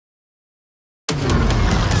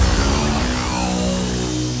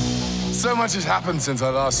So much has happened since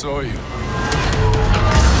I last saw you.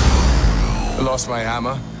 I lost my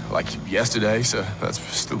hammer, like yesterday, so that's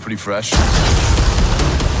still pretty fresh.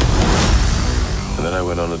 And then I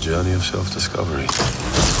went on a journey of self-discovery,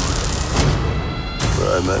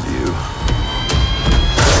 where I met you.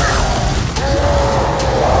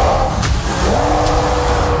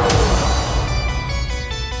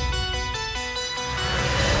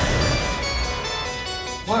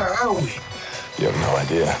 Where are we? You have no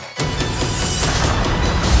idea.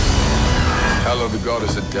 Hela, the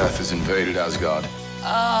goddess of death, has invaded Asgard.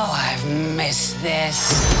 Oh, I've missed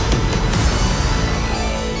this.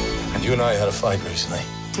 And you and I had a fight recently.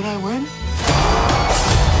 Did I win?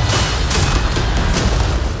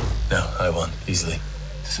 No, I won, easily.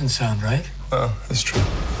 Doesn't sound right. Well, that's true.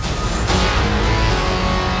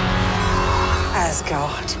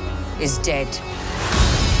 Asgard is dead.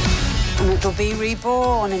 And it'll be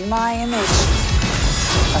reborn in my image.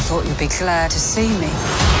 I thought you'd be glad to see me.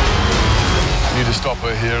 I need to stop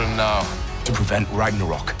her here and now to prevent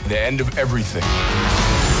ragnarok, the end of everything.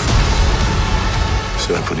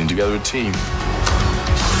 So I'm putting together a team.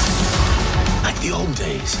 Like the old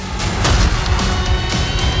days.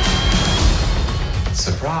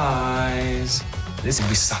 Surprise! This will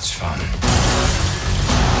be such fun.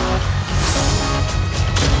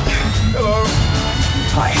 Hello.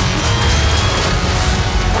 Hi.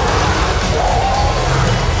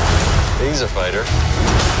 He's a fighter.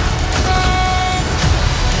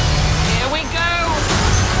 Here we go!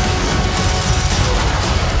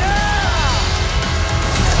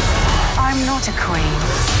 I'm not a queen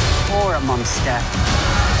or a monster.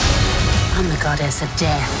 I'm the goddess of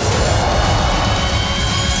death.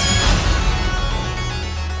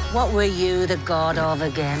 What were you the god of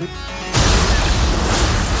again?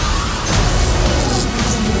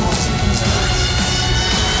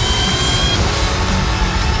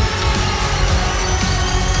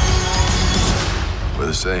 We're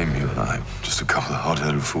the same, you and I. Just a couple of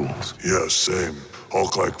hot-headed fools. Yeah, same.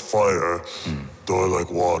 Hulk like fire, Thor like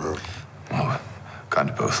water. Well, kind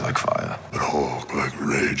of both like fire. But Hulk like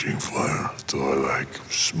raging fire, Thor like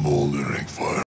smoldering fire.